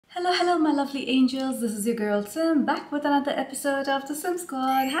Hello, hello, my lovely angels. This is your girl Sim back with another episode of the Sim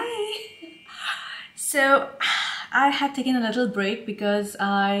Squad. Hi! So, I had taken a little break because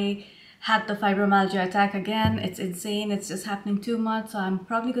I had the fibromyalgia attack again. It's insane, it's just happening too much. So, I'm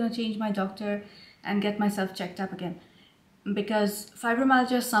probably going to change my doctor and get myself checked up again. Because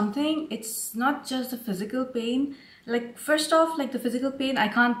fibromyalgia is something, it's not just the physical pain. Like, first off, like the physical pain, I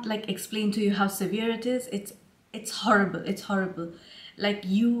can't like explain to you how severe it is. It's horrible. It's horrible. Like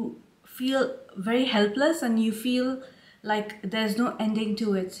you feel very helpless and you feel like there's no ending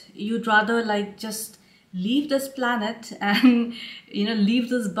to it. You'd rather like just leave this planet and leave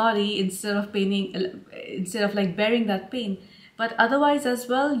this body instead of like bearing that pain. But otherwise as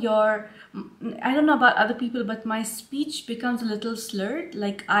well, I don't know about other people, but my speech becomes a little slurred.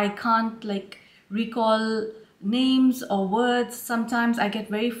 Like I can't like recall names or words. Sometimes I get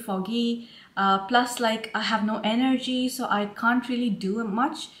very foggy. Plus like I have no energy, so I can't really do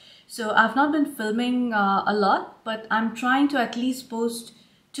much. So I've not been filming a lot, but I'm trying to at least post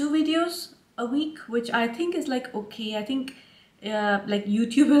 2 videos a week, which I think is like okay. I think like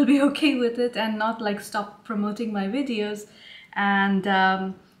YouTube will be okay with it and not like stop promoting my videos. And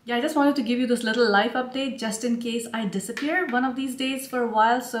yeah, I just wanted to give you this little life update just in case I disappear one of these days for a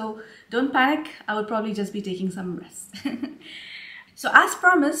while. So don't panic, I will probably just be taking some rest. So as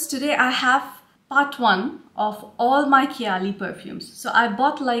promised, today I have part 1 of all my Kayali perfumes. So I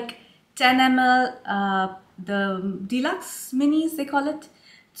bought like 10 ml, the deluxe minis they call it.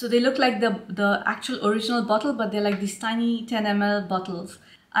 So they look like the actual original bottle, but they're like these tiny 10 ml bottles.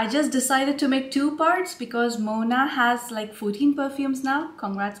 I just decided to make 2 parts because Mona has like 14 perfumes now.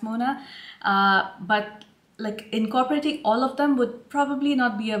 Congrats, Mona. But like incorporating all of them would probably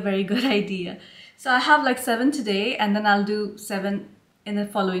not be a very good idea. So I have like 7 today, and then I'll do 7 in the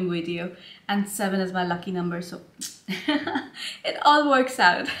following video, and 7 is my lucky number, so it all works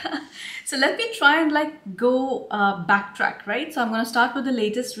out. So let me try and like go backtrack, right? So I'm going to start with the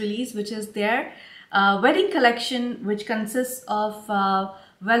latest release, which is their wedding collection, which consists of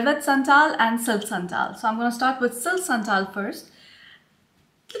Velvet Santal and Silk Santal. So I'm going to start with Silk Santal first.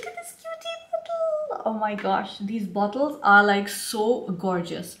 Look at this cutie bottle! Oh my gosh, these bottles are like so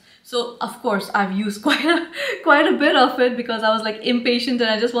gorgeous. So of course I've used quite a bit of it because I was like impatient and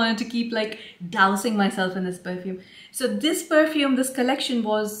I just wanted to keep like dousing myself in this perfume. So this perfume, this collection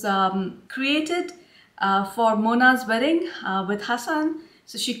was created for Mona's wedding with Hassan.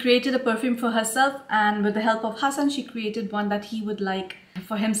 So she created a perfume for herself, and with the help of Hassan she created one that he would like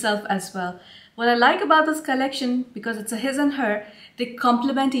for himself as well. What I like about this collection, because it's a his and her, they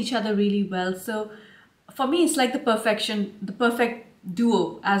complement each other really well. So for me it's like the perfect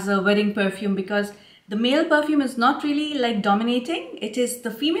duo as a wedding perfume, because the male perfume is not really like dominating, it is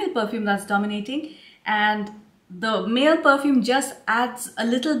the female perfume that's dominating, and the male perfume just adds a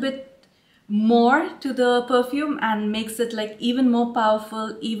little bit more to the perfume and makes it like even more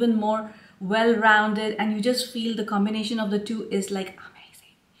powerful, even more well-rounded, and you just feel the combination of the two is like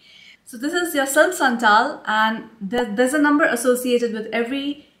amazing. So this is your Silk Santal, and there's a number associated with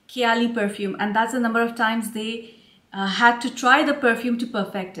every Kayali perfume, and that's the number of times they had to try the perfume to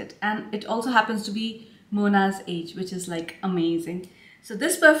perfect it. And it also happens to be Mona's age, which is like amazing. So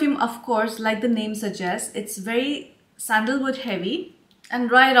this perfume, of course, like the name suggests, it's very sandalwood heavy. And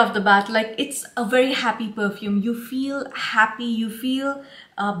right off the bat, like it's a very happy perfume. You feel happy, you feel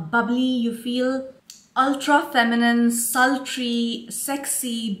bubbly, you feel ultra feminine, sultry,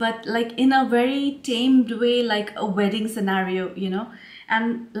 sexy, but like in a very tamed way, like a wedding scenario,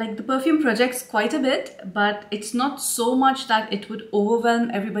 and like the perfume projects quite a bit, but it's not so much that it would overwhelm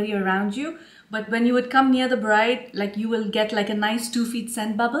everybody around you. But when you would come near the bride, like you will get like a nice 2 feet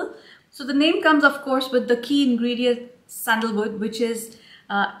scent bubble. So the name comes of course with the key ingredient sandalwood, which is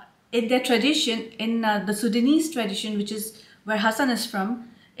in their tradition, in the Sudanese tradition, which is where Hassan is from.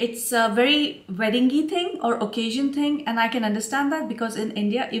 It's a very weddingy thing or occasion thing, and I can understand that because in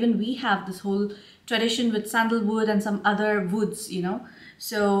India even we have this whole tradition with sandalwood and some other woods,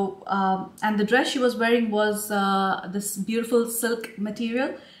 So and the dress she was wearing was this beautiful silk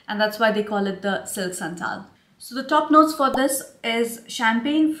material, and that's why they call it the Silk Santal. So the top notes for this is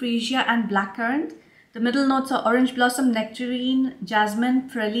champagne, freesia and blackcurrant. The middle notes are orange blossom, nectarine, jasmine,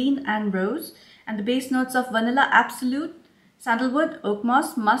 praline and rose, and the base notes of vanilla, absolute, sandalwood, oak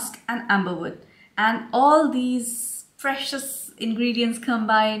moss, musk and amberwood. And all these precious ingredients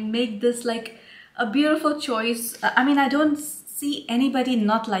combined make this like a beautiful choice. I mean, I don't see anybody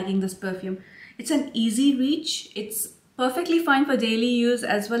not liking this perfume. It's an easy reach, it's perfectly fine for daily use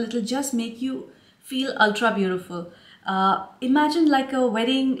as well. It'll just make you feel ultra beautiful. Imagine like a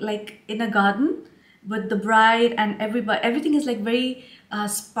wedding like in a garden with the bride and everybody. Everything is like very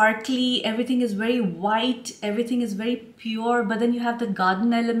sparkly, everything is very white, everything is very pure, but then you have the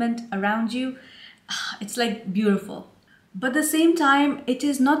garden element around you. It's like beautiful. But at the same time, it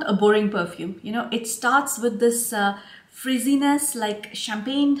is not a boring perfume. You know, it starts with this frizziness like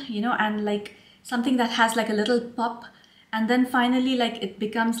champagne, you know, and like something that has like a little pop. And then finally, like it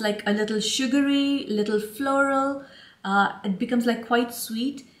becomes like a little sugary, little floral. It becomes like quite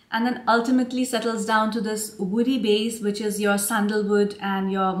sweet. And then ultimately settles down to this woody base, which is your sandalwood and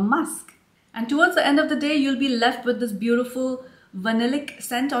your musk. And towards the end of the day, you'll be left with this beautiful vanillic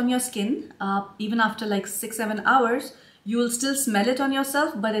scent on your skin. Even after like 6-7 hours, you will still smell it on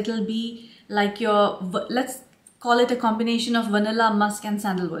yourself, but it'll be like your, let's call it a combination of vanilla, musk and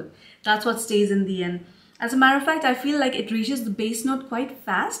sandalwood. That's what stays in the end. As a matter of fact, I feel like it reaches the base note quite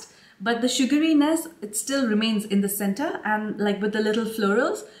fast, but the sugariness, it still remains in the center and like with the little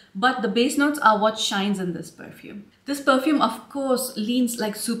florals, but the base notes are what shines in this perfume. This perfume, of course, leans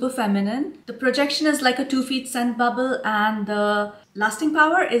like super feminine. The projection is like a 2 feet scent bubble and the lasting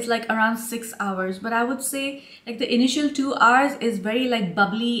power is like around 6 hours. But I would say like the initial 2 hours is very like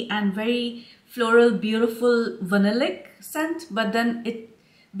bubbly and very floral, beautiful vanillic scent, but then it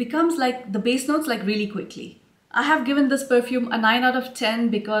becomes like the base notes like really quickly. I have given this perfume a 9 out of 10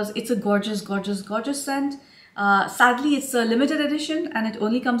 because it's a gorgeous, gorgeous, gorgeous scent. Sadly, it's a limited edition and it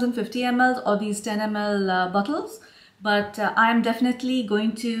only comes in 50 ml or these 10 ml bottles. But I am definitely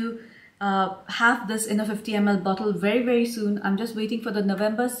going to have this in a 50 ml bottle very, very soon. I'm just waiting for the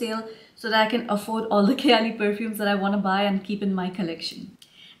November sale so that I can afford all the Kayali perfumes that I want to buy and keep in my collection.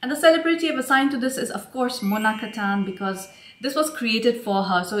 And the celebrity I've assigned to this is, of course, Mona Katan, because this was created for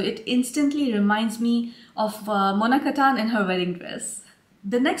her. So it instantly reminds me of Mona Katan in her wedding dress.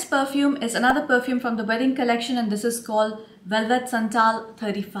 The next perfume is another perfume from the wedding collection, and this is called Velvet Santal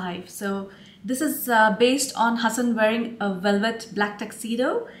 35. So this is based on Hassan wearing a velvet black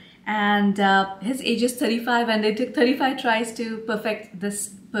tuxedo, and his age is 35 and they took 35 tries to perfect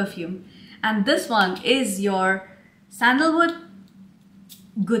this perfume. And this one is your sandalwood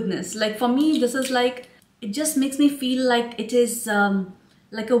goodness. Like for me, this is like, it just makes me feel like it is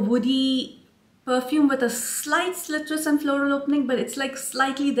like a woody perfume with a slight citrus and floral opening, but it's like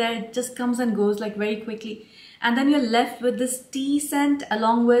slightly there, it just comes and goes like very quickly. And then you're left with this tea scent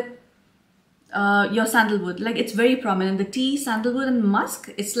along with your sandalwood. Like it's very prominent. The tea, sandalwood and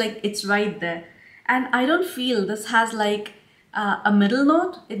musk, it's like it's right there. And I don't feel this has like a middle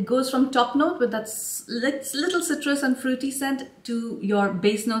note. It goes from top note with that little citrus and fruity scent to your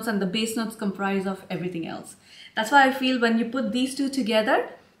base notes, and the base notes comprise of everything else. That's why I feel when you put these two together,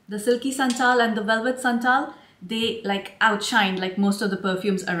 the silky Santal and the velvet Santal, they like outshine like most of the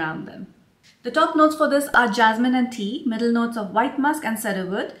perfumes around them. The top notes for this are jasmine and tea, middle notes of white musk and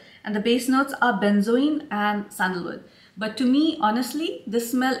cedarwood, and the base notes are benzoin and sandalwood. But to me, honestly,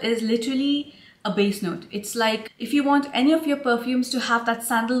 this smell is literally a base note. It's like if you want any of your perfumes to have that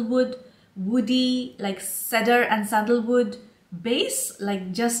sandalwood, woody, like cedar and sandalwood base,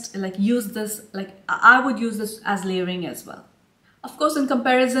 like just like use this, like I would use this as layering as well. Of course, in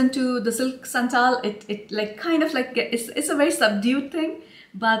comparison to the Silk Santal, it like kind of like it's a very subdued thing,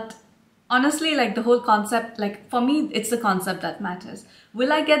 but honestly, like the whole concept, like for me, it's the concept that matters.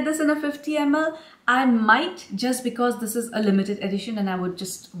 Will I get this in a 50 ml? I might, just because this is a limited edition and I would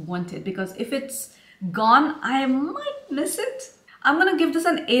just want it, because if it's gone, I might miss it. I'm gonna give this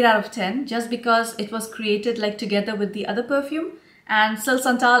an 8 out of 10 just because it was created like together with the other perfume. And Silk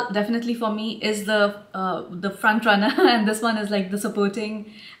Santal definitely for me is the front runner, and this one is like the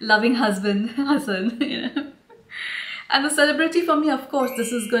supporting, loving husband, Hassan, you know. And the celebrity for me, of course,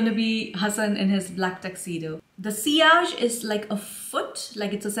 this is going to be Hassan in his black tuxedo. The sillage is like a foot,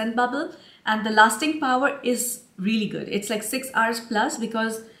 like it's a scent bubble, and the lasting power is really good. It's like 6 hours plus,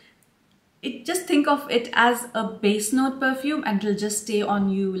 because just think of it as a base note perfume and it'll just stay on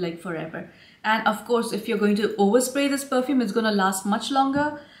you like forever. And of course, if you're going to overspray this perfume, it's going to last much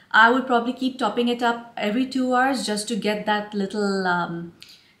longer. I would probably keep topping it up every 2 hours just to get that little,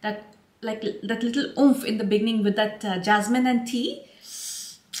 that little oomph in the beginning with that jasmine and tea.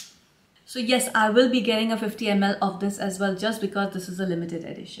 So yes, I will be getting a 50 ml of this as well, just because this is a limited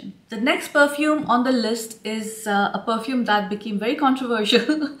edition. The next perfume on the list is a perfume that became very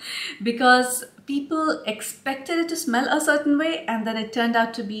controversial because people expected it to smell a certain way and then it turned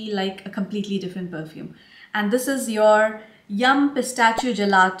out to be like a completely different perfume. And this is your Yum Pistachio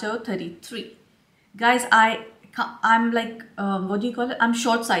Gelato 33. Guys, I'm like, what do you call it? I'm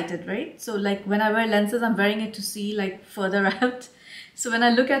short-sighted, right? So like when I wear lenses, I'm wearing it to see like further out. So when I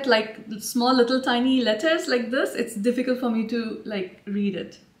look at like small little tiny letters like this, it's difficult for me to like read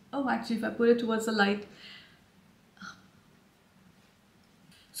it. Oh, actually, if I put it towards the light,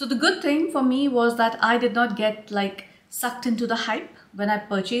 So the good thing for me was that I did not get like sucked into the hype when I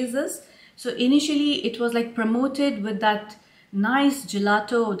purchased this. So initially it was like promoted with that nice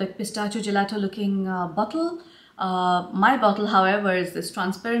gelato, that pistachio gelato looking bottle. My bottle, however, is this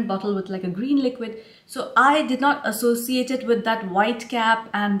transparent bottle with like a green liquid. So I did not associate it with that white cap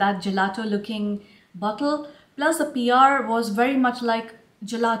and that gelato looking bottle. Plus the PR was very much like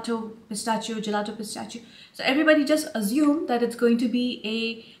gelato, pistachio, gelato, pistachio. So everybody just assumed that it's going to be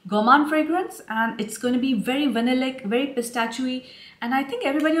a gourmand fragrance and it's going to be very vanillic, very pistachio-y. And I think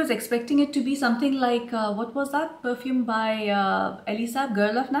everybody was expecting it to be something like, what was that perfume by Elisa,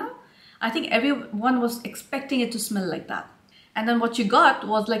 Girl of Now? I think everyone was expecting it to smell like that. And then what you got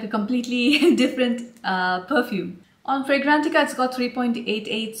was like a completely different perfume. On Fragrantica, it's got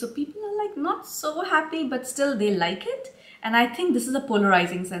 3.88. So people are like not so happy, but still they like it. And I think this is a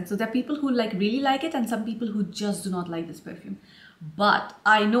polarizing sense. So there are people who like really like it and some people who just do not like this perfume. But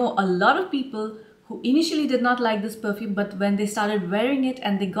I know a lot of people who initially did not like this perfume, but when they started wearing it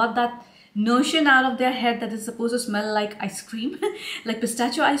and they got that notion out of their head that it's supposed to smell like ice cream, like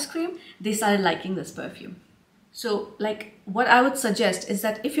pistachio ice cream, they started liking this perfume. So like what I would suggest is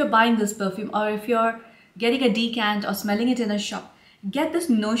that if you're buying this perfume or if you're getting a decant or smelling it in a shop, get this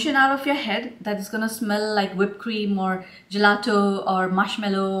notion out of your head that it's gonna smell like whipped cream or gelato or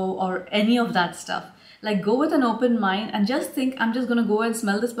marshmallow or any of that stuff. Like go with an open mind and just think, I'm just gonna go and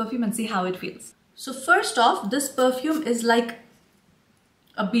smell this perfume and see how it feels. So first off, this perfume is like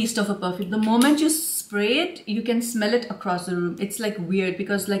a beast of a perfume. The moment you spray it, you can smell it across the room. It's like weird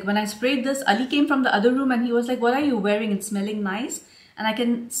because like when I sprayed this, Ali came from the other room and he was like, what are you wearing? It's smelling nice. And I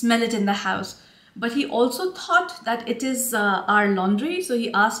can smell it in the house. But he also thought that it is our laundry. So he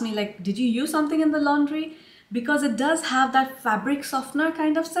asked me like, did you use something in the laundry? Because it does have that fabric softener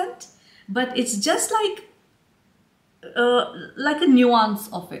kind of scent. But it's just like a nuance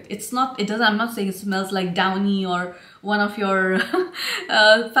of it. It's not, it doesn't, I'm not saying it smells like Downy or one of your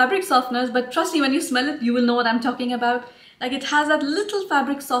fabric softeners, but trust me, when you smell it, you will know what I'm talking about. Like it has that little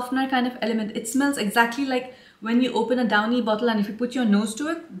fabric softener kind of element. It smells exactly like when you open a Downy bottle and if you put your nose to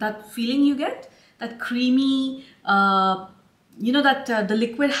it, that feeling you get, that creamy, you know, that the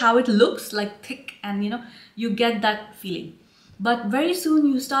liquid, how it looks like thick and you know, you get that feeling. But very soon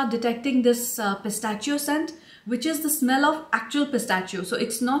you start detecting this pistachio scent, which is the smell of actual pistachio. So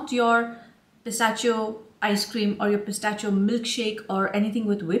it's not your pistachio ice cream or your pistachio milkshake or anything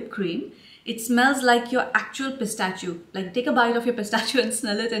with whipped cream. It smells like your actual pistachio. Like take a bite of your pistachio and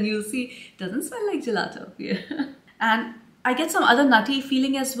smell it and you'll see it doesn't smell like gelato. Yeah. And I get some other nutty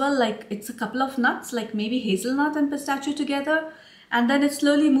feeling as well, like it's a couple of nuts, like maybe hazelnut and pistachio together. And then it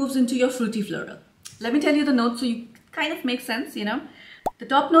slowly moves into your fruity floral. Let me tell you the notes so you kind of make sense, you know. The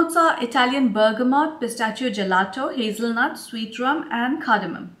top notes are Italian bergamot, pistachio gelato, hazelnut, sweet rum and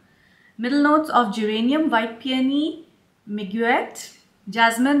cardamom. Middle notes of geranium, white peony, mignonette,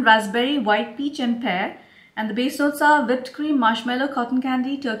 jasmine, raspberry, white peach and pear. And the base notes are whipped cream, marshmallow, cotton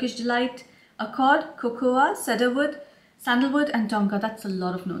candy, Turkish delight, accord, cocoa, cedarwood, sandalwood and tonka. That's a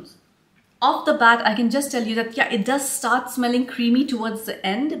lot of notes. Off the bat, I can just tell you that yeah, it does start smelling creamy towards the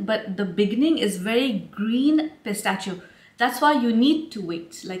end, but the beginning is very green pistachio. That's why you need to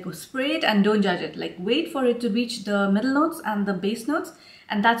wait, like spray it and don't judge it. Like wait for it to reach the middle notes and the base notes.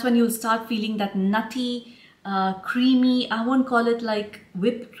 And that's when you'll start feeling that nutty, creamy, I won't call it like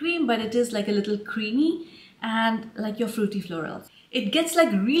whipped cream, but it is like a little creamy and like your fruity florals. It gets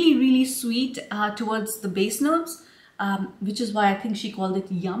like really, really sweet towards the base notes, which is why I think she called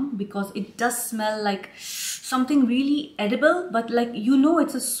it yum, because it does smell like something really edible, but like, you know,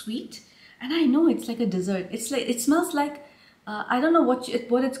 it's a sweet. And I know it's like a dessert. It's like, it smells like, I don't know what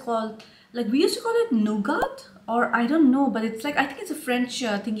it's called. Like we used to call it nougat or I don't know, but it's like, I think it's a French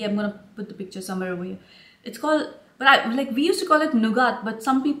thingy. I'm going to put the picture somewhere over here. It's called, but like we used to call it nougat, but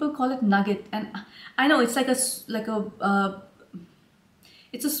some people call it nugget. And I know it's like it's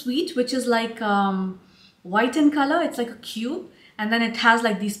a sweet, which is like white in color. It's like a cube. And then it has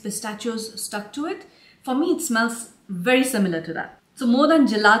like these pistachios stuck to it. For me, it smells very similar to that. So more than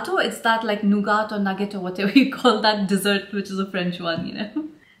gelato, it's that like nougat or nugget or whatever you call that dessert, which is a French one, you know.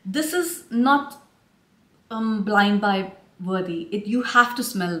 This is not blind buy worthy. You have to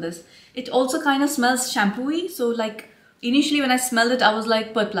smell this. It also kind of smells shampoo-y. So like initially when I smelled it, I was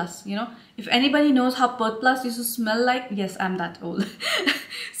like Pert Plus, you know. If anybody knows how Pert Plus used to smell like, yes, I'm that old.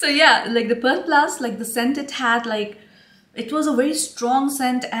 So yeah, like the Pert Plus, like the scent it had, like it was a very strong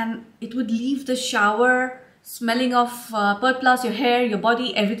scent and it would leave the shower smelling of Pert Plus, your hair, your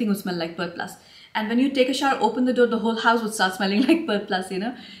body, everything would smell like Pert Plus. And when you take a shower, open the door, the whole house would start smelling like Perth Plus, you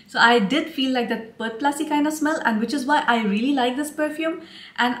know. So I did feel like that Perth Plusy kind of smell, and which is why I really like this perfume.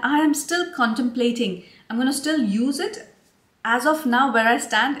 And I am still contemplating. I'm going to still use it. As of now, where I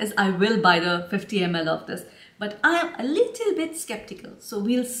stand is I will buy the 50 ml of this. But I am a little bit skeptical. So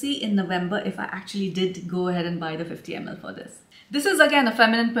we'll see in November if I actually did go ahead and buy the 50 ml for this. This is again a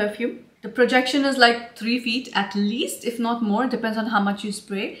feminine perfume. The projection is like 3 feet at least, if not more, depends on how much you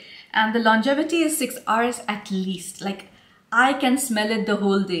spray. And the longevity is 6 hours at least. Like, I can smell it the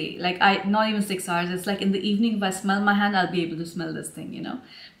whole day. Like, not even 6 hours. It's like in the evening, if I smell my hand, I'll be able to smell this thing, you know.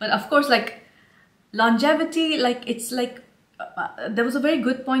 But of course, like, longevity, like, it's like, there was a very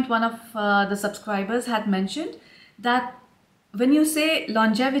good point one of the subscribers had mentioned, that when you say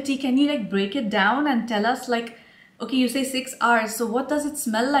longevity, can you like break it down and tell us, like, okay, you say 6 hours, so what does it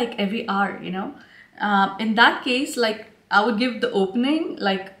smell like every hour, you know? In that case, like, I would give the opening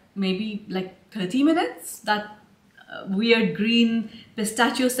like maybe like 30 minutes. That weird green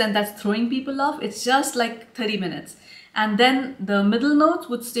pistachio scent that's throwing people off, it's just like 30 minutes. And then the middle notes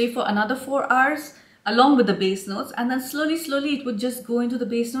would stay for another 4 hours along with the base notes, and then slowly it would just go into the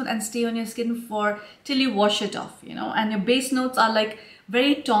base note and stay on your skin for till you wash it off, you know. And your base notes are like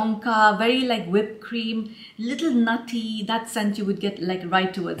very tonka, very like whipped cream, little nutty, that scent you would get like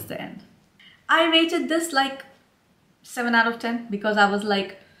right towards the end. I rated this like 7 out of 10 because I was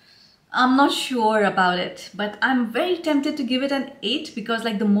like, I'm not sure about it, but I'm very tempted to give it an 8 because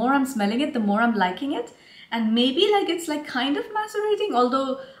like the more I'm smelling it, the more I'm liking it. And maybe like it's like kind of macerating,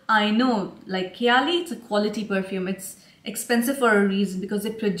 although I know like Kayali, it's a quality perfume. It's expensive for a reason because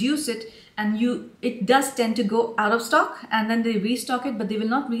they produce it, and it does tend to go out of stock and then they restock it, but they will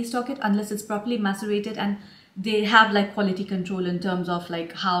not restock it unless it's properly macerated and they have like quality control in terms of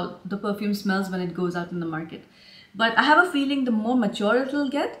like how the perfume smells when it goes out in the market. But I have a feeling the more mature it'll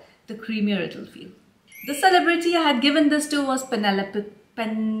get, the creamier it'll feel. The celebrity I had given this to was Penelope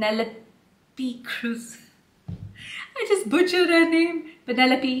Cruz. I just butchered her name.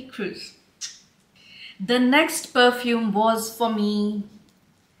 Penelope Cruz. The next perfume was, for me,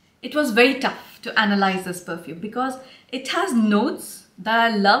 it was very tough to analyze this perfume because it has notes that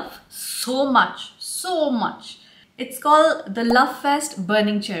I love so much. It's called the Lovefest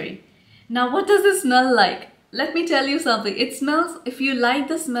Burning Cherry. Now, what does this smell like? Let me tell you something. It smells, if you like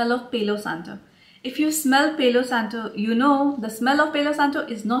the smell of Palo Santo. If you smell Palo Santo, you know the smell of Palo Santo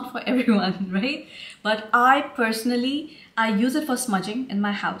is not for everyone, right? But I personally, I use it for smudging in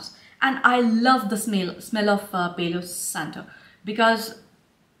my house. And I love the smell of Palo Santo because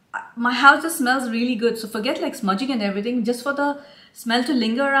my house just smells really good. So forget like smudging and everything, just for the smell to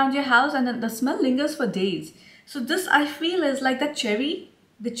linger around your house, and then the smell lingers for days. So this, I feel, is like that cherry,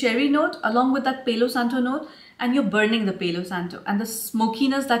 the cherry note along with that Palo Santo note, and you're burning the Palo Santo. And the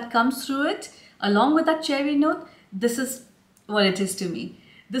smokiness that comes through it along with that cherry note, this is what it is to me.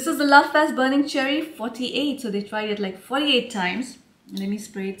 This is the Lovefest Burning Cherry 48. So they tried it like 48 times. Let me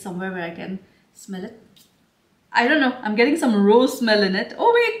spray it somewhere where I can smell it. I don't know, I'm getting some rose smell in it.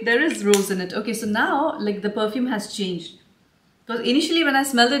 Oh wait, there is rose in it. Okay, so now like the perfume has changed. Because initially when I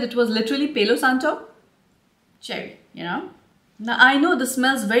smelled it, it was literally Palo Santo, cherry, you know. Now I know this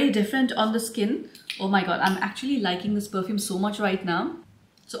smells very different on the skin. Oh my god, I'm actually liking this perfume so much right now.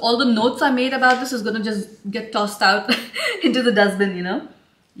 So all the notes I made about this is going to just get tossed out into the dustbin, you know.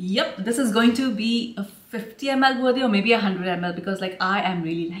 Yep, this is going to be a 50 ml worthy or maybe 100 ml because like I am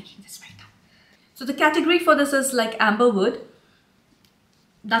really liking this right now. So the category for this is like amber wood.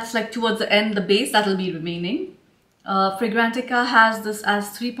 That's like towards the end, the base, that'll be remaining. Fragrantica has this as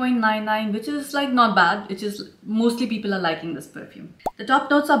 3.99, which is like not bad. Which is mostly people are liking this perfume. The top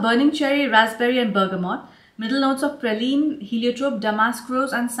notes are burning cherry, raspberry and bergamot. Middle notes of praline, heliotrope, damask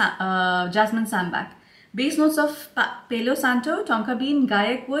rose and jasmine sambac. Base notes of Palo Santo, tonka bean,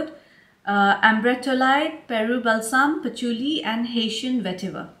 gaiac wood, ambretolite, Peru balsam, patchouli and Haitian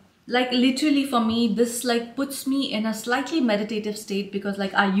vetiver. Like literally for me, this like puts me in a slightly meditative state because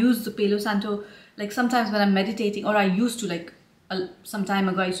like I use the Palo Santo like sometimes when I'm meditating, or I used to like some time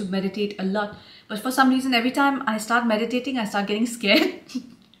ago I used to meditate a lot. But for some reason every time I start meditating, I start getting scared.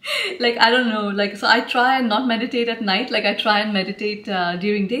 Like I don't know, like so I try and not meditate at night. Like I try and meditate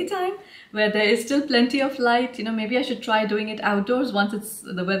during daytime where there is still plenty of light. You know, maybe I should try doing it outdoors once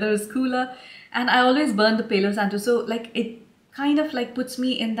the weather is cooler. And I always burn the Palo Santo, so like it kind of like puts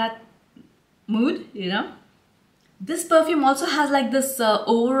me in that mood, you know. This perfume also has like this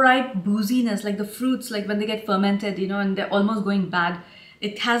overripe booziness, like the fruits, like when they get fermented, you know, and they're almost going bad.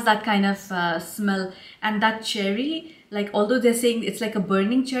 It has that kind of smell. And that cherry, like although they're saying it's like a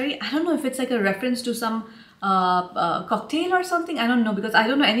burning cherry, I don't know if it's like a reference to some cocktail or something. I don't know, because I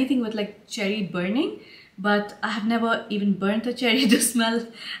don't know anything with like cherry burning, but I have never even burnt a cherry to smell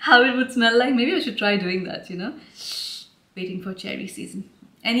how it would smell like. Maybe I should try doing that, you know. Waiting for cherry season.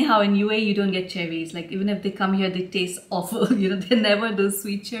 Anyhow, in UAE you don't get cherries. Like even if they come here, they taste awful. You know, they're never those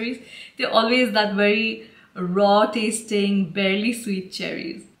sweet cherries. They're always that very raw tasting, barely sweet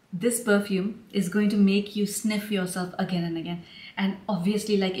cherries. This perfume is going to make you sniff yourself again and again. And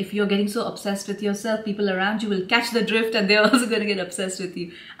obviously, like if you're getting so obsessed with yourself, people around you will catch the drift and they're also going to get obsessed with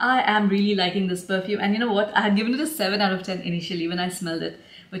you. I am really liking this perfume. And you know what? I had given it a 7 out of 10 initially when I smelled it.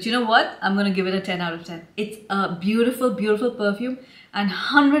 But you know what? I'm going to give it a 10 out of 10. It's a beautiful, beautiful perfume. And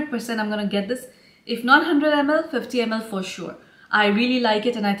 100% I'm going to get this. If not 100 ml, 50 ml for sure. I really like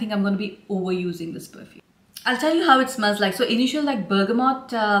it and I think I'm going to be overusing this perfume. I'll tell you how it smells like. So initial like bergamot,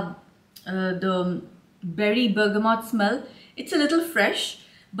 the berry bergamot smell, it's a little fresh,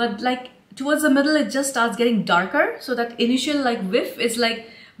 but like towards the middle it just starts getting darker. So that initial like whiff is like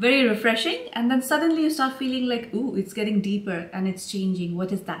very refreshing, and then suddenly you start feeling like, ooh, it's getting deeper and it's changing.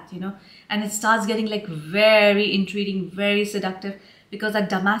 What is that, you know? And it starts getting like very intriguing, very seductive, because that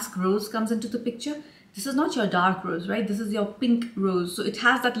damask rose comes into the picture. This is not your dark rose, right? This is your pink rose. So it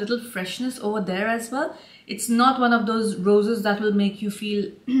has that little freshness over there as well. It's not one of those roses that will make you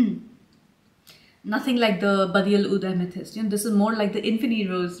feel nothing like the Badi al Oud amethyst. You know, this is more like the Infinity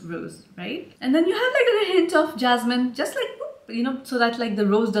rose, right? And then you have like a hint of jasmine, just like, you know, so that like the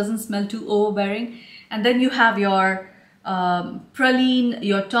rose doesn't smell too overbearing. And then you have your praline,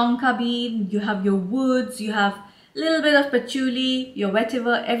 your tonka bean, you have your woods, you have a little bit of patchouli, your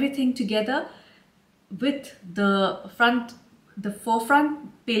vetiver, everything together, with the forefront,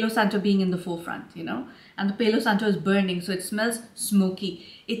 Palo Santo being in the forefront, you know, and the Palo Santo is burning, so it smells smoky.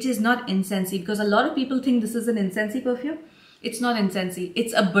 It is not incensey, because a lot of people think this is an incensey perfume. It's not incensey,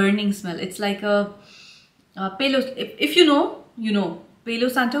 it's a burning smell. It's like a Palo, if you know, you know, Palo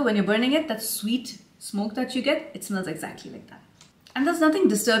Santo, when you're burning it, that sweet smoke that you get, it smells exactly like that. And there's nothing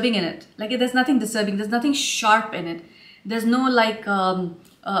disturbing in it. Like there's nothing disturbing, there's nothing sharp in it. There's no like,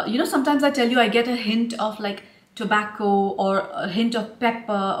 you know, sometimes I tell you I get a hint of like tobacco or a hint of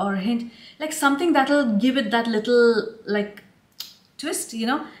pepper or a hint, like something that'll give it that little like twist, you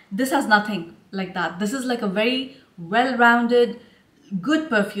know. This has nothing like that. This is like a very well-rounded, good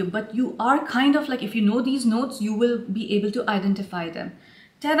perfume, but you are kind of like, if you know these notes, you will be able to identify them.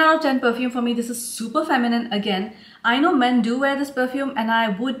 10 out of 10 perfume for me. This is super feminine. Again, I know men do wear this perfume and I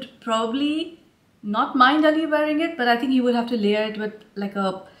would probably not mind Ali wearing it, but I think you would have to layer it with like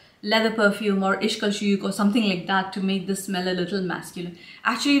a leather perfume or Ishq al-Shuyuk or something like that to make this smell a little masculine.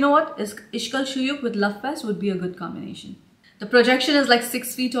 Actually, you know what? Ishq al-Shuyuk with Lovefest would be a good combination. The projection is like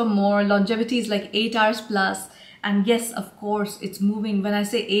 6 feet or more. Longevity is like 8 hours plus. And yes, of course, it's moving. When I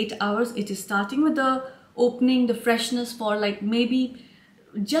say 8 hours, it is starting with the opening, the freshness for like maybe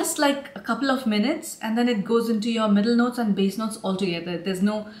just like a couple of minutes, and then it goes into your middle notes and base notes altogether. There's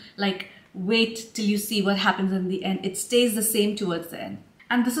no like wait till you see what happens in the end. It stays the same towards the end.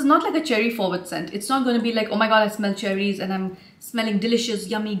 And this is not like a cherry forward scent. It's not going to be like, oh my god, I smell cherries and I'm smelling delicious,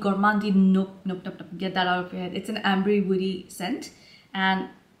 yummy, gourmandy. Nope, nope, nope, nope. Get that out of your head. It's an ambery, woody scent. And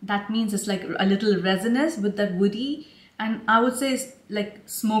that means it's like a little resinous with that woody. And I would say it's like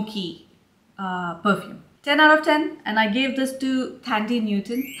smoky perfume. 10 out of 10. And I gave this to Tandy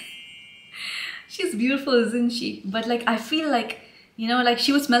Newton. She's beautiful, isn't she? But like, I feel like, you know, like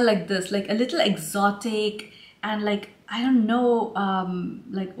she would smell like this, like a little exotic and like, I don't know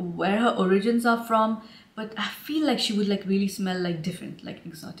like where her origins are from, but I feel like she would like really smell like different, like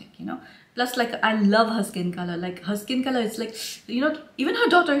exotic, you know. Plus like I love her skin color. Like her skin color is like, you know, even her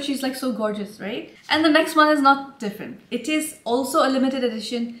daughter, she's like so gorgeous, right? And the next one is not different. It is also a limited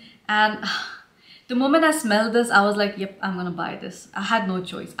edition, and the moment I smelled this, I was like, yep, I'm gonna buy this. I had no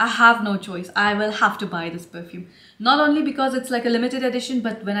choice. I have no choice. I will have to buy this perfume. Not only because it's like a limited edition,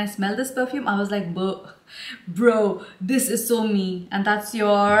 but when I smelled this perfume, I was like, bro, this is so me. And that's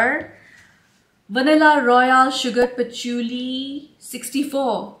your Vanilla Royale Sugared Patchouli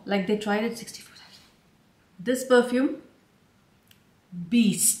 64. Like they tried it 64 times. This perfume,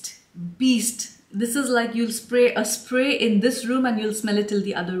 beast. This is like you'll spray a spray in this room and you'll smell it till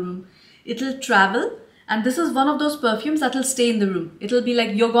the other room. It'll travel, and this is one of those perfumes that will stay in the room. It'll be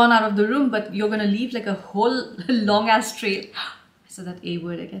like you're gone out of the room, but you're gonna leave like a whole long ass trail. I said that A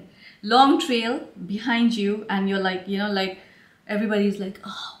word again. Long trail behind you, and you're like, you know, like everybody's like,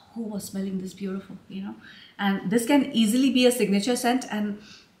 oh, who was smelling this beautiful, you know? And this can easily be a signature scent, and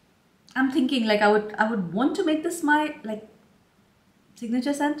I'm thinking like I would want to make this my like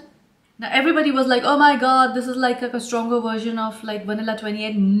signature scent. Now everybody was like, oh my god, this is like a stronger version of like Vanilla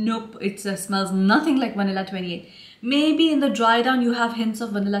 28. Nope, it smells nothing like Vanilla 28. Maybe in the dry down you have hints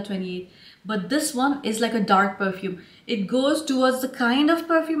of Vanilla 28, but this one is like a dark perfume. It goes towards the kind of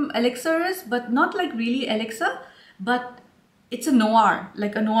perfume Elixir is, but not like really Elixir, but it's a noir,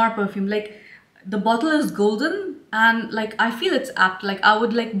 like a noir perfume. Like the bottle is golden, and like I feel it's apt. Like I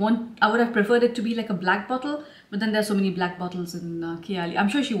would have preferred it to be like a black bottle, but then there's so many black bottles in Kayali. I'm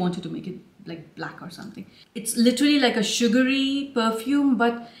sure she wanted to make it like black or something. It's literally like a sugary perfume,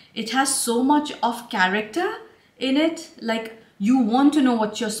 but it has so much of character in it. Like you want to know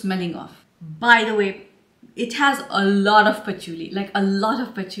what you're smelling of. By the way, it has a lot of patchouli, like a lot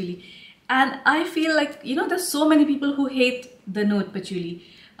of patchouli. And I feel like, you know, there's so many people who hate the note patchouli.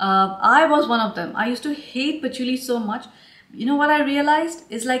 I was one of them. I used to hate patchouli so much. You know what I realized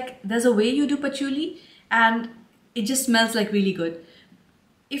is like there's a way you do patchouli and it just smells like really good.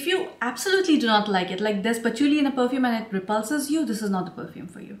 If you absolutely do not like it, like there's patchouli in a perfume and it repulses you, this is not the perfume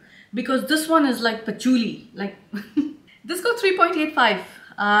for you. Because this one is like patchouli. Like this got 3.85.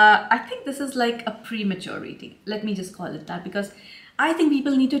 I think this is like a premature rating. Let me just call it that, because I think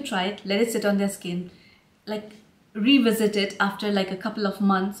people need to try it, let it sit on their skin, like revisit it after like a couple of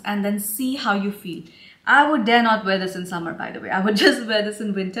months and then see how you feel. I would dare not wear this in summer, by the way. I would just wear this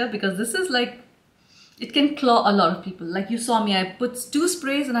in winter, because this is like, it can claw a lot of people. Like you saw me, I put 2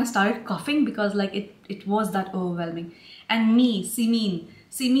 sprays and I started coughing because like it was that overwhelming. And me,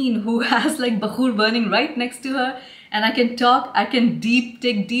 Simin, who has like bakhur burning right next to her, and I can talk, I can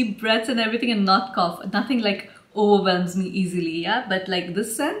take deep breaths and everything and not cough. Nothing like overwhelms me easily, yeah? But like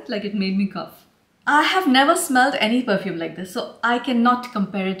this scent, like it made me cough. I have never smelled any perfume like this, so I cannot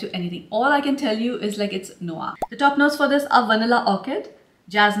compare it to anything. All I can tell you is like it's noir. The top notes for this are vanilla orchid,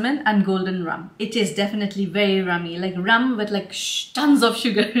 jasmine and golden rum. It is definitely very rummy, like rum with like tons of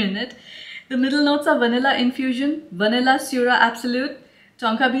sugar in it. The middle notes are vanilla infusion, vanilla Syrah absolute,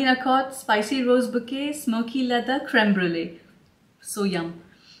 tonka bean accord, spicy rose bouquet, smoky leather, creme brulee. So yum.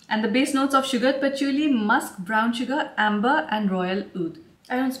 And the base notes of sugared patchouli, musk, brown sugar, amber and royal oud.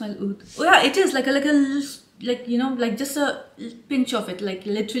 I don't smell oud. Oh yeah, it is like you know, like just a pinch of it. Like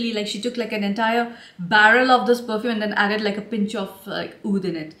literally, like she took like an entire barrel of this perfume and then added like a pinch of like oud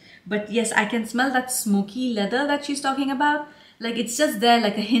in it. But yes, I can smell that smoky leather that she's talking about. Like it's just there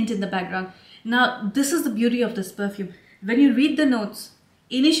like a hint in the background. Now, this is the beauty of this perfume. When you read the notes,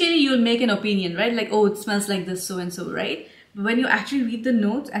 initially you'll make an opinion, right? Like, oh, it smells like this so and so, right? But when you actually read the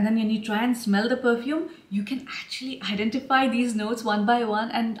notes and then when you try and smell the perfume, you can actually identify these notes one by one,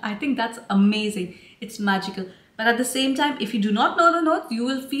 and I think that's amazing. It's magical. But at the same time, if you do not know the notes, you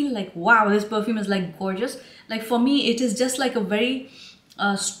will feel like, wow, this perfume is like gorgeous. Like for me, it is just like a very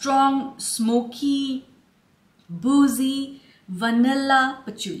strong, smoky, boozy, vanilla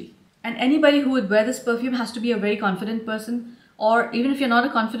patchouli. And anybody who would wear this perfume has to be a very confident person. Or even if you're not a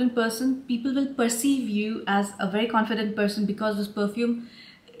confident person, people will perceive you as a very confident person because this perfume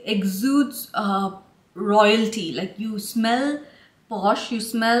exudes royalty. Like you smell posh, you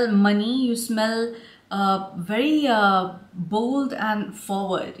smell money, you smell very bold and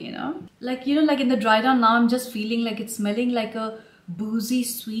forward, you know. Like, you know, like in the dry down now, I'm just feeling like it's smelling like a boozy,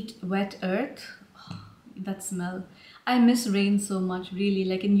 sweet, wet earth. Oh, that smell. I miss rain so much, really.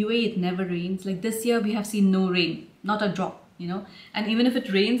 Like in UAE, it never rains. Like this year, we have seen no rain, not a drop. You know, and even if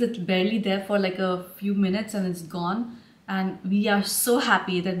it rains, it's barely there for like a few minutes and it's gone. And we are so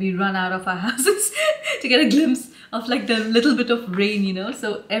happy that we run out of our houses to get a glimpse of like the little bit of rain, you know.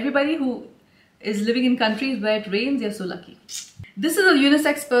 So everybody who is living in countries where it rains, they're so lucky. This is a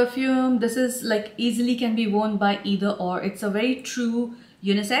unisex perfume. This is like easily can be worn by either or. It's a very true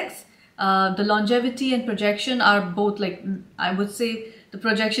unisex. The longevity and projection are both like, I would say the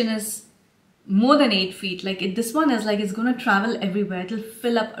projection is more than 8 feet. Like this one is like, it's going to travel everywhere. It'll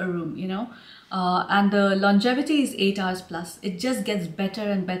fill up a room, you know. And the longevity is 8 hours plus. It just gets better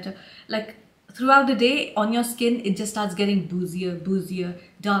and better. Like throughout the day on your skin, it just starts getting boozier,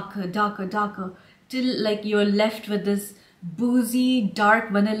 darker, till like you're left with this boozy,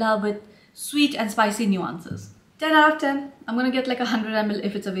 dark vanilla with sweet and spicy nuances. 10 out of 10. I'm going to get like 100 ml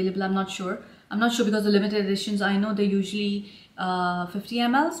if it's available. I'm not sure because the limited editions, I know they're usually 50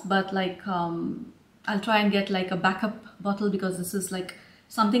 mls, but like I'll try and get like a backup bottle because this is like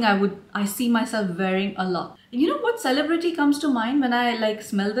something I see myself wearing a lot. And you know what celebrity comes to mind when I like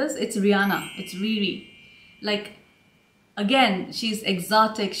smell this? It's Rihanna. It's Riri. Like again, she's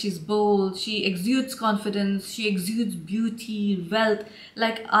exotic, she's bold, she exudes confidence, she exudes beauty, wealth.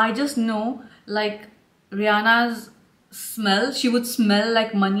 Like I just know like Rihanna's smell, she would smell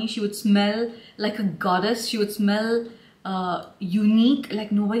like money, she would smell like a goddess, she would smell unique,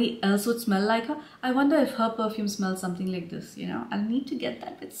 like nobody else would smell like her. I wonder if her perfume smells something like this, you know. I'll need to get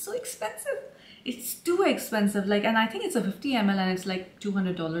that. It's so expensive. It's too expensive. Like, and I think it's a 50 ml and it's like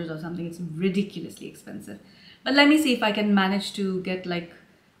 $200 or something. It's ridiculously expensive. But let me see if I can manage to get like,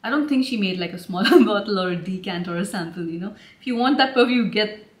 I don't think she made like a smaller bottle or a decant or a sample, you know. If you want that perfume,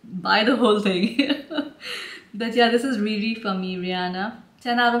 buy the whole thing. But yeah, this is Riri from me, Rihanna.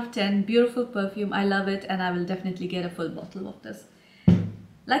 10 out of 10. Beautiful perfume. I love it and I will definitely get a full bottle of this.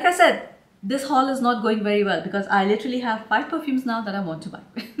 Like I said, this haul is not going very well because I literally have 5 perfumes now that I want to buy.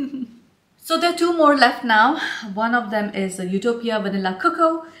 So there are 2 more left now. One of them is the Utopia Vanilla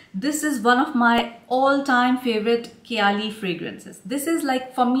Coco. This is one of my all-time favorite Kayali fragrances. This is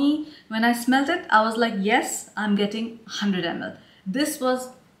like, for me, when I smelled it, I was like, yes, I'm getting 100 ml. This was,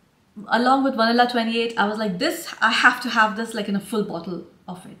 along with Vanilla 28, I was like, this, I have to have this like in a full bottle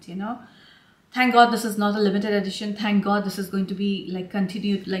of it, you know. Thank God this is not a limited edition. Thank God this is going to be like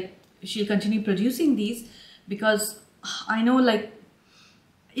continued, like she'll continue producing these, because I know like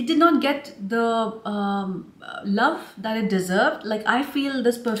it did not get the love that it deserved. Like I feel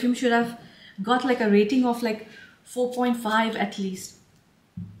this perfume should have got like a rating of like 4.5 at least.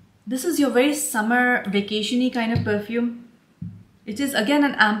 This is your very summer vacation-y kind of perfume. It is again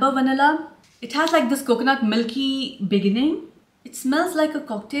an amber vanilla. It has like this coconut milky beginning. It smells like a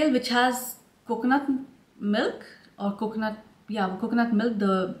cocktail which has coconut milk or coconut milk,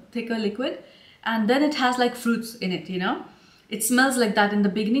 the thicker liquid, and then it has like fruits in it, you know. It smells like that in the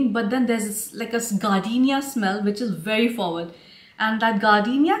beginning, but then there's this, like a gardenia smell which is very forward, and that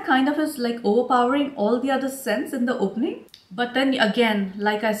gardenia kind of is like overpowering all the other scents in the opening. But then again,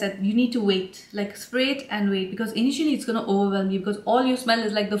 like I said, you need to wait, like spray it and wait, because initially it's gonna overwhelm you because all you smell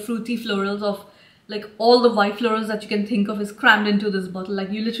is like the fruity florals of like all the white florals that you can think of is crammed into this bottle.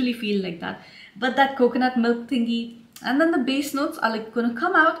 Like you literally feel like that. But that coconut milk thingy and then the base notes are like gonna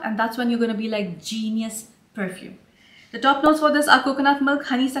come out, and that's when you're gonna be like genius perfume. The top notes for this are coconut milk,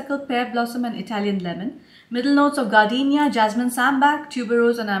 honeysuckle, pear blossom and Italian lemon. Middle notes of gardenia, jasmine sambac,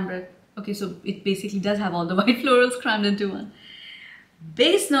 tuberose and amber. Okay, so it basically does have all the white florals crammed into one.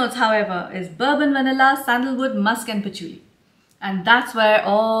 Base notes, however, is bourbon vanilla, sandalwood, musk and patchouli. And that's where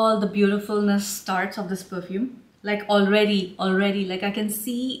all the beautifulness starts of this perfume. Like already, like I can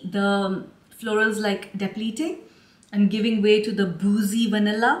see the florals like depleting and giving way to the boozy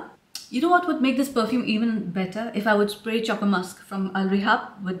vanilla. You know what would make this perfume even better? If I would spray Choco Musk from Al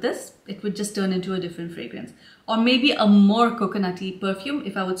Rihab with this, it would just turn into a different fragrance. Or maybe a more coconutty perfume.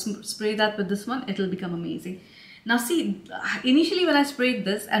 If I would spray that with this one, it'll become amazing. Now see, initially when I sprayed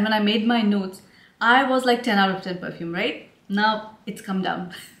this and when I made my notes, I was like 10 out of 10 perfume, right? Now it's come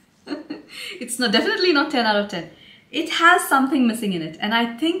down. It's definitely not 10 out of 10. It has something missing in it. And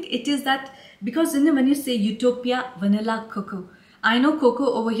I think it is that, because when you say Utopia Vanilla Coco, I know cocoa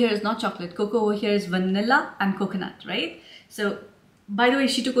over here is not chocolate. Cocoa over here is vanilla and coconut, right? So, by the way,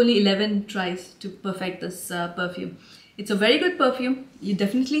 she took only 11 tries to perfect this perfume. It's a very good perfume. It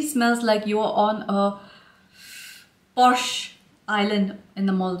definitely smells like you are on a posh island in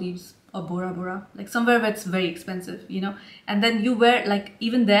the Maldives or Bora Bora, like somewhere where it's very expensive, you know. And then you wear, like,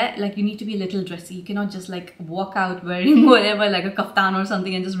 even there, like you need to be a little dressy. You cannot just like walk out wearing whatever, like a kaftan or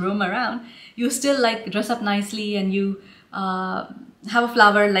something and just roam around. You still like dress up nicely and you have a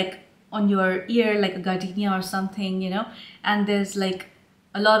flower like on your ear, like a gardenia or something, you know, and there's like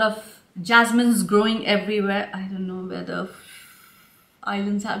a lot of jasmines growing everywhere. I don't know whether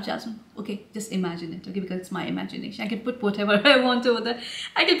islands have jasmine. Okay, just imagine it, okay, because it's my imagination. I can put whatever I want over there.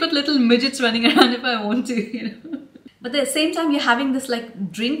 I can put little midgets running around if I want to, you know. But at the same time, you're having this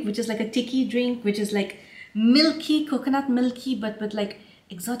like drink, which is like a tiki drink, which is like milky, coconut milky, but with like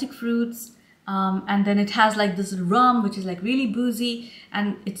exotic fruits. And then it has like this rum, which is like really boozy,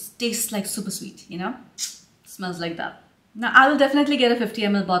 and it tastes like super sweet, you know. Smells like that. Now I will definitely get a 50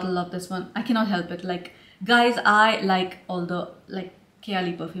 ml bottle of this one. I cannot help it. Like, guys, I like all the like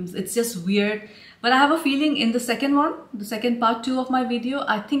Kayali perfumes. It's just weird, but I have a feeling in the second one, the second part 2 of my video,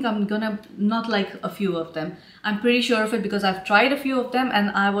 I think I'm gonna not like a few of them. I'm pretty sure of it because I've tried a few of them and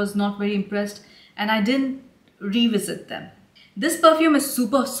I was not very impressed, and I didn't revisit them. This perfume is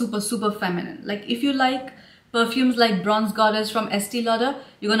super, super, super feminine. Like if you like perfumes like Bronze Goddess from Estee Lauder,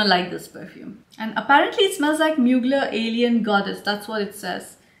 you're gonna like this perfume. And apparently it smells like Mugler Alien Goddess. That's what it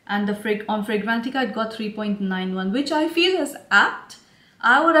says. And on Fragrantica it got 3.91, which I feel is apt.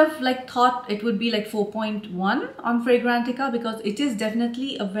 I would have like thought it would be like 4.1 on Fragrantica, because it is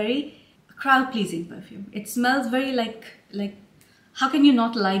definitely a very crowd-pleasing perfume. It smells very like how can you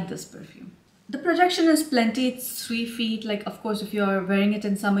not like this perfume? The projection is plenty. It's 3 feet. Like, of course, if you're wearing it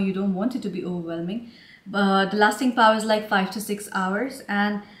in summer, you don't want it to be overwhelming. The lasting power is like 5 to 6 hours,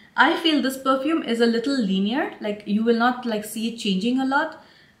 and I feel this perfume is a little linear. Like you will not like see it changing a lot.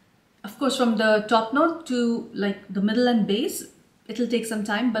 Of course, from the top note to like the middle and base, it'll take some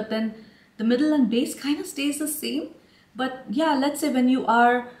time, but then the middle and base kind of stays the same. But yeah, let's say when you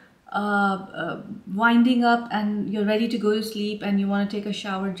are winding up and you're ready to go to sleep and you want to take a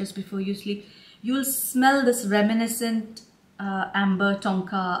shower just before you sleep, you'll smell this reminiscent amber,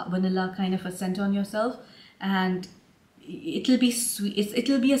 tonka, vanilla kind of a scent on yourself, and it'll be sweet.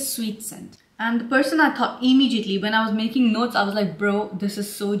 It'll be a sweet scent. And the person I thought immediately when I was making notes, I was like, bro, this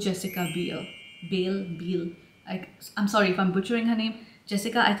is so Jessica Biel. Biel. I'm sorry if I'm butchering her name.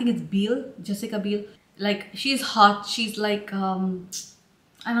 Jessica, I think it's Biel. Jessica Biel. Like, she's hot. She's like,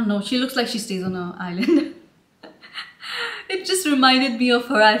 I don't know. She looks like she stays on an island. It just reminded me of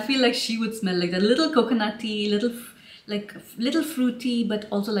her. I feel like she would smell like that. Little coconutty, little fruity, but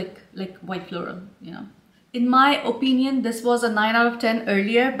also like white floral, you know. In my opinion, this was a 9 out of 10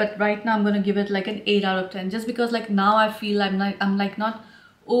 earlier, but right now I'm going to give it like an 8 out of 10, just because like now I feel I'm not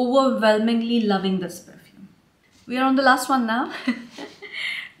overwhelmingly loving this perfume. We are on the last one now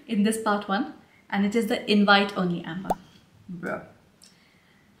in this part 1, and it is the invite only amber. Bro.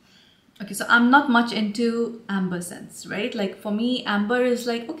 Okay, so I'm not much into amber scents, right? Like for me, amber is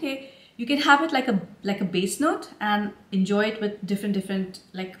like, okay, you can have it like a base note and enjoy it with different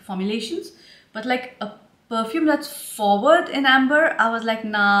like formulations, but like a perfume that's forward in amber, I was like,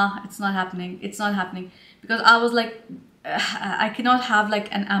 nah, it's not happening. It's not happening, because I was like, I cannot have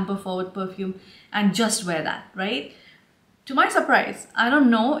like an amber forward perfume and just wear that, right? To my surprise, I don't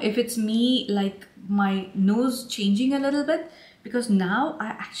know if it's me, like my nose changing a little bit, because now I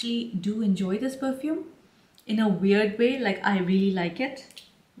actually do enjoy this perfume in a weird way. Like I really like it.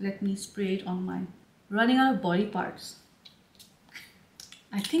 Let me spray it on my running out of body parts.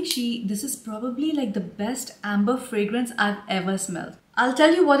 I think this is probably like the best amber fragrance I've ever smelled. I'll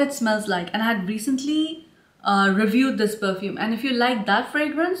tell you what it smells like, and I had recently reviewed this perfume, and if you like that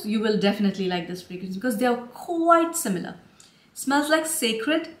fragrance, you will definitely like this fragrance because they are quite similar. Smells like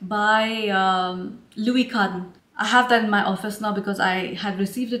Sacred by Louis Cardin. I have that in my office now because I had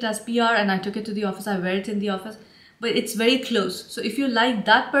received it as PR and I took it to the office. I wear it in the office, but it's very close. So if you like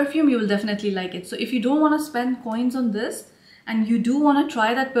that perfume, you will definitely like it. So if you don't want to spend coins on this and you do want to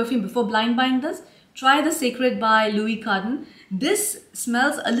try that perfume before blind buying this, try the Sacred by Louis Cardin. This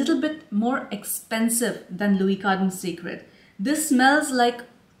smells a little bit more expensive than Louis Cardin's Sacred. This smells like,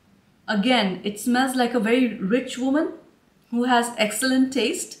 again, it smells like a very rich woman who has excellent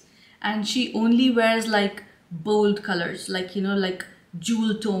taste, and she only wears like bold colors, like, you know, like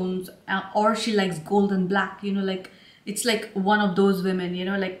jewel tones, or she likes gold and black, you know, like it's like one of those women, you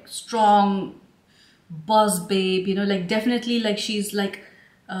know, like strong boss babe, you know, like definitely like she's like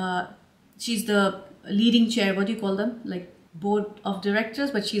she's the leading chair, what do you call them, like board of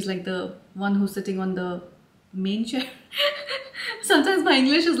directors, but she's like the one who's sitting on the main chair. Sometimes my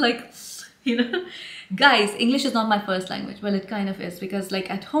English is like, you know, guys, English is not my first language. Well, it kind of is, because like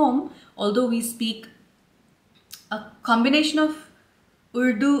at home, although we speak a combination of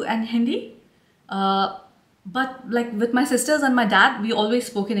Urdu and Hindi, but like with my sisters and my dad, we always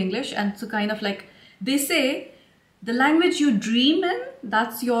spoke in English. And so kind of like they say, the language you dream in,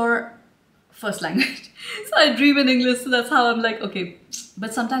 that's your first language. So I dream in English, so that's how I'm like, okay.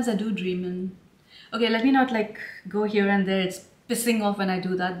 But sometimes I do dream in, okay, let me not like go here and there. It's pissing off when I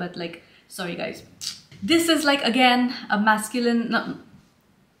do that, but like, sorry guys. This is like, again, a masculine, no,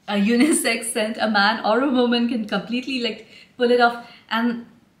 a unisex scent. A man or a woman can completely like pull it off. And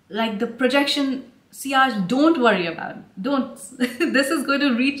like the projection, sillage, don't worry about it. Don't. This is going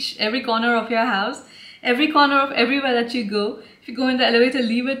to reach every corner of your house, every corner of everywhere that you go. If you go in the elevator,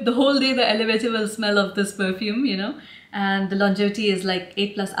 leave it. The whole day the elevator will smell of this perfume, you know. And the longevity is like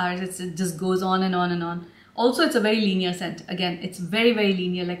 8+ hours. It just goes on and on and on. Also, it's a very linear scent. Again, it's very, very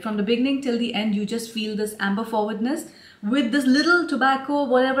linear. Like from the beginning till the end, you just feel this amber forwardness with this little tobacco,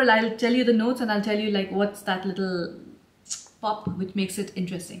 whatever. I'll tell you the notes and I'll tell you like what's that little pop which makes it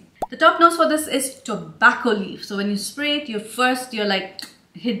interesting. The top notes for this is tobacco leaf. So when you spray it, you're like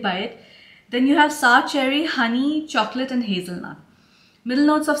hit by it. Then you have sour cherry, honey, chocolate and hazelnut. Middle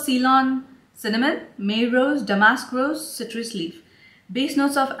notes of Ceylon, cinnamon, May rose, damask rose, citrus leaf. Base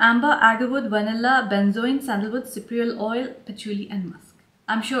notes of amber, agarwood, vanilla, benzoin, sandalwood, cypriol oil, patchouli and musk.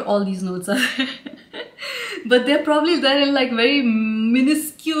 I'm sure all these notes are there. But they're probably there in like very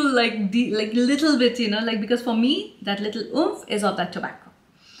minuscule, like little bit, you know, like, because for me, that little oomph is of that tobacco.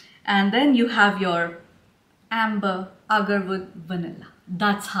 And then you have your amber, agarwood, vanilla.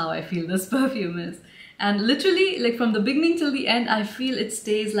 That's how I feel this perfume is. And literally, like from the beginning till the end, I feel it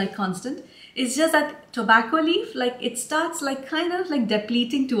stays like constant. It's just that tobacco leaf, like it starts like kind of like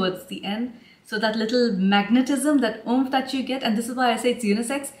depleting towards the end. So that little magnetism, that oomph that you get, and this is why I say it's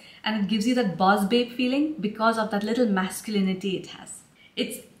unisex, and it gives you that boss babe feeling because of that little masculinity it has.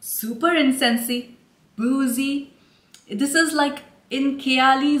 It's super incensey, boozy. This is like in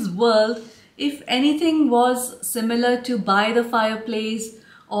Kayali's world, if anything was similar to By the Fireplace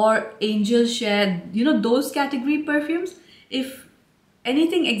or Angel Share, you know, those category perfumes, if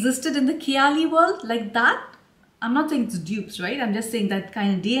anything existed in the Kayali world like that, I'm not saying it's dupes, right? I'm just saying that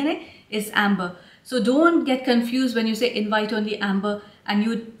kind of DNA is amber. So don't get confused when you say invite only amber and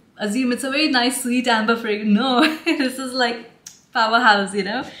you assume it's a very nice sweet amber fragrance. No, this is like powerhouse, you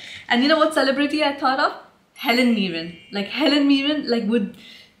know. And you know what celebrity I thought of? Helen Mirren. Like Helen Mirren, like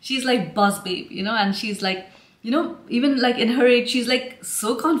she's like boss babe, you know, and she's like, you know, even like in her age, she's like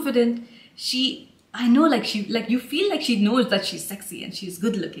so confident. I know, like you feel like she knows that she's sexy and she's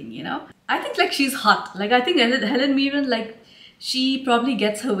good looking, you know. I think like she's hot. Like I think Helen Mirren, like she probably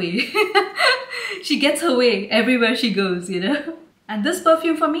gets her way. She gets her way everywhere she goes, you know. And this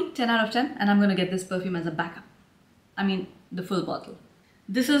perfume for me, 10 out of 10. And I'm gonna get this perfume as a backup. I mean, the full bottle.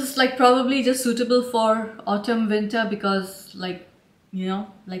 This is like probably just suitable for autumn, winter, because like, you know,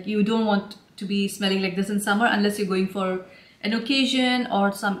 like you don't want to be smelling like this in summer unless you're going for an occasion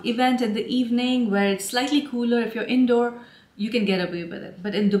or some event in the evening where it's slightly cooler. If you're indoor, you can get away with it.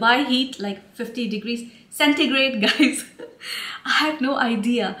 But in Dubai heat, like 50 degrees centigrade, guys, I have no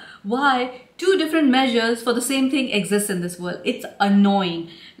idea why two different measures for the same thing exist in this world. It's annoying.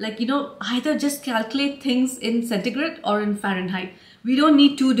 Like, you know, either just calculate things in centigrade or in Fahrenheit. We don't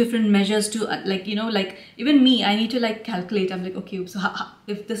need two different measures to like, you know, like even me, I need to like calculate. I'm like, okay, so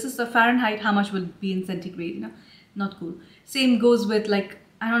if this is the Fahrenheit, how much will it be in centigrade, you know? Not cool. Same goes with like,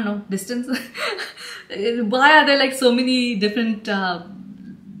 I don't know, distance. Why are there like so many different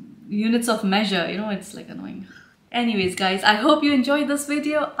units of measure? You know, it's like annoying. Anyways, guys, I hope you enjoyed this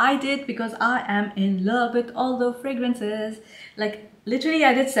video. I did, because I am in love with all the fragrances. Like literally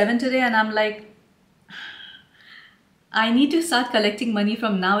I did 7 today and I'm like, I need to start collecting money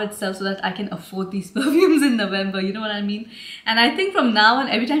from now itself so that I can afford these perfumes in November, you know what I mean? And I think from now on,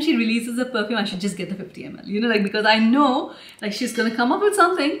 every time she releases a perfume, I should just get the 50 ml, you know, like, because I know like she's gonna come up with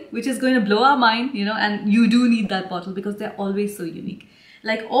something which is going to blow our mind, you know, and you do need that bottle because they're always so unique.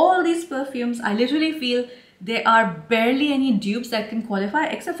 Like all these perfumes, I literally feel there are barely any dupes that can qualify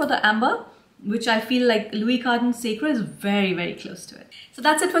except for the amber, which I feel like Louis Cardin Sacred is very, very close to it. So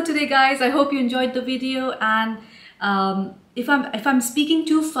that's it for today, guys. I hope you enjoyed the video, and if I'm speaking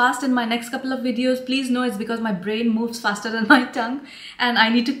too fast in my next couple of videos, please know it's because my brain moves faster than my tongue and I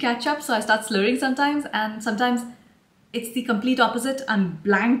need to catch up, so I start slurring sometimes, and sometimes it's the complete opposite. I'm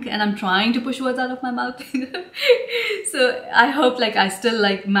blank and I'm trying to push words out of my mouth. So I hope like I still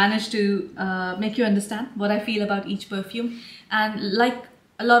like manage to make you understand what I feel about each perfume. And like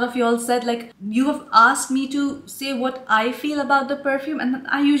a lot of you all said, like you have asked me to say what I feel about the perfume, and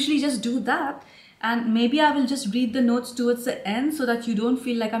I usually just do that. And maybe I will just read the notes towards the end so that you don't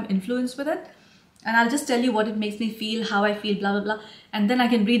feel like I'm influenced with it. And I'll just tell you what it makes me feel, how I feel, blah, blah, blah. And then I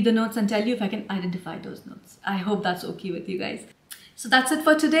can read the notes and tell you if I can identify those notes. I hope that's okay with you guys. So that's it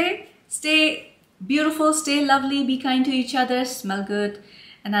for today. Stay beautiful, stay lovely, be kind to each other, smell good.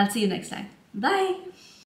 And I'll see you next time. Bye.